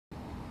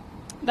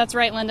That's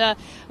right, Linda.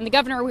 And the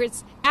governor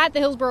was at the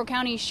Hillsborough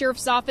County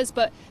Sheriff's Office,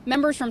 but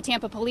members from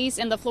Tampa Police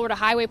and the Florida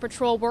Highway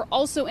Patrol were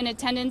also in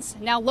attendance.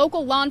 Now,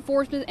 local law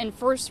enforcement and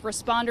first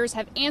responders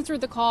have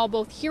answered the call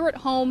both here at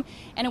home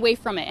and away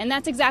from it. And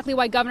that's exactly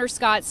why Governor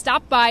Scott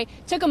stopped by,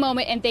 took a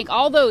moment, and thanked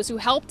all those who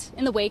helped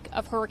in the wake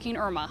of Hurricane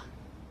Irma.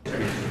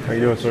 How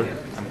you doing, sir?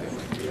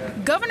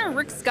 Governor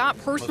Rick Scott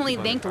personally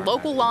thanked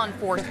local law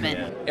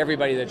enforcement,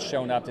 everybody that's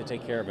shown up to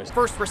take care of us,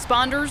 first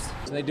responders,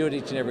 and they do it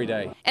each and every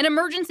day, and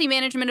emergency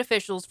management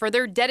officials for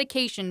their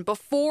dedication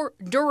before,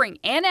 during,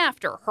 and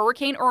after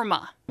Hurricane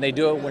Irma. They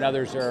do it when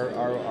others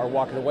are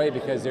walking away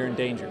because they're in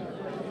danger.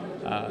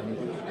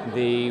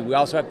 We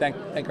also have to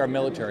thank our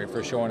military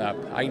for showing up.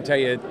 I can tell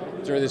you,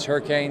 through this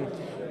hurricane,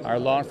 our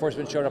law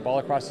enforcement showed up all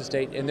across the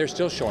state, and they're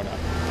still showing up.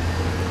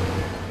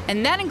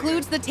 And that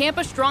includes the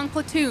Tampa Strong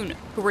Platoon,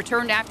 who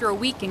returned after a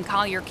week in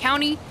Collier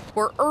County,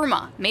 where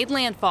Irma made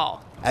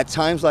landfall. At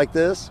times like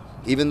this,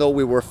 even though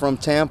we were from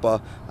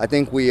Tampa, I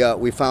think we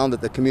found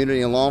that the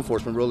community and law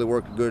enforcement really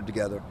worked good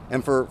together.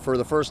 And for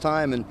the first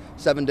time in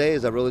 7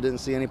 days, I really didn't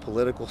see any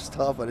political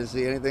stuff. I didn't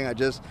see anything.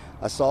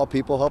 I saw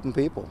people helping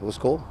people. It was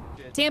cool.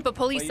 Tampa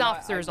police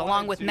officers,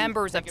 along with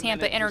members of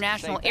Tampa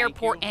International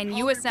Airport and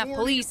USF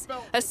Police,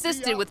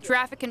 assisted with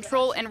traffic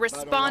control and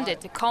responded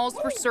to calls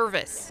for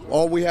service.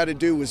 All we had to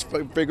do was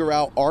figure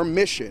out our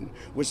mission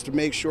was to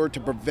make sure to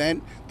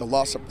prevent the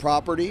loss of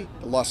property,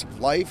 the loss of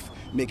life,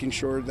 making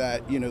sure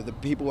that, the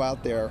people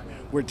out there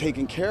were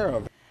taken care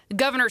of.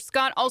 Governor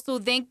Scott also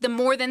thanked the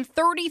more than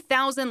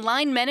 30,000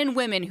 linemen and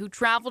women who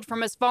traveled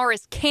from as far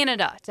as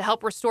Canada to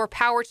help restore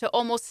power to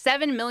almost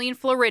 7 million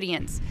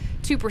Floridians.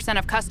 2%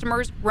 of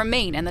customers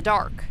remain in the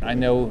dark. I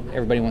know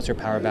everybody wants their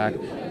power back.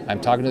 I'm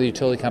talking to the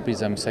utility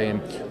companies. I'm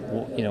saying,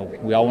 well,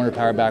 we all want our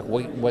power back.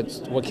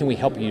 What can we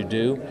help you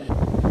do?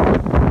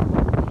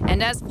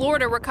 And as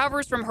Florida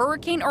recovers from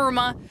Hurricane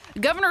Irma,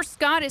 Governor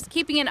Scott is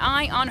keeping an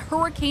eye on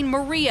Hurricane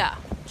Maria,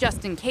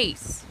 just in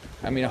case.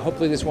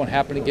 Hopefully this won't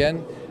happen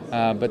again.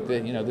 But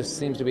this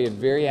seems to be a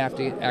very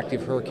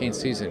active hurricane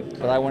season.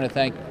 But I want to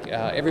thank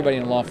everybody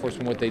in law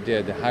enforcement for what they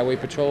did. The Highway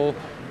Patrol,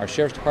 our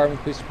Sheriff's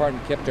Department, Police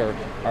Department kept our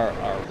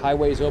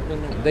highways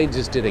open. They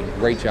just did a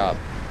great job.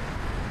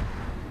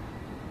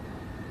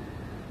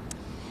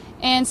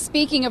 And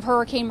speaking of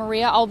Hurricane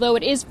Maria, although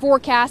it is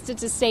forecasted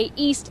to stay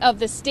east of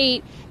the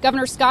state,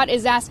 Governor Scott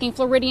is asking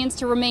Floridians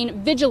to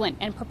remain vigilant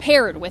and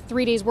prepared with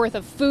 3 days worth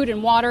of food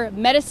and water,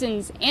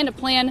 medicines, and a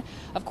plan.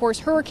 Of course,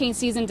 hurricane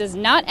season does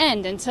not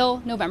end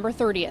until November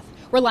 30th.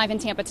 We're live in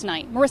Tampa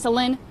tonight. Marissa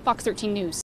Lynn, Fox 13 News.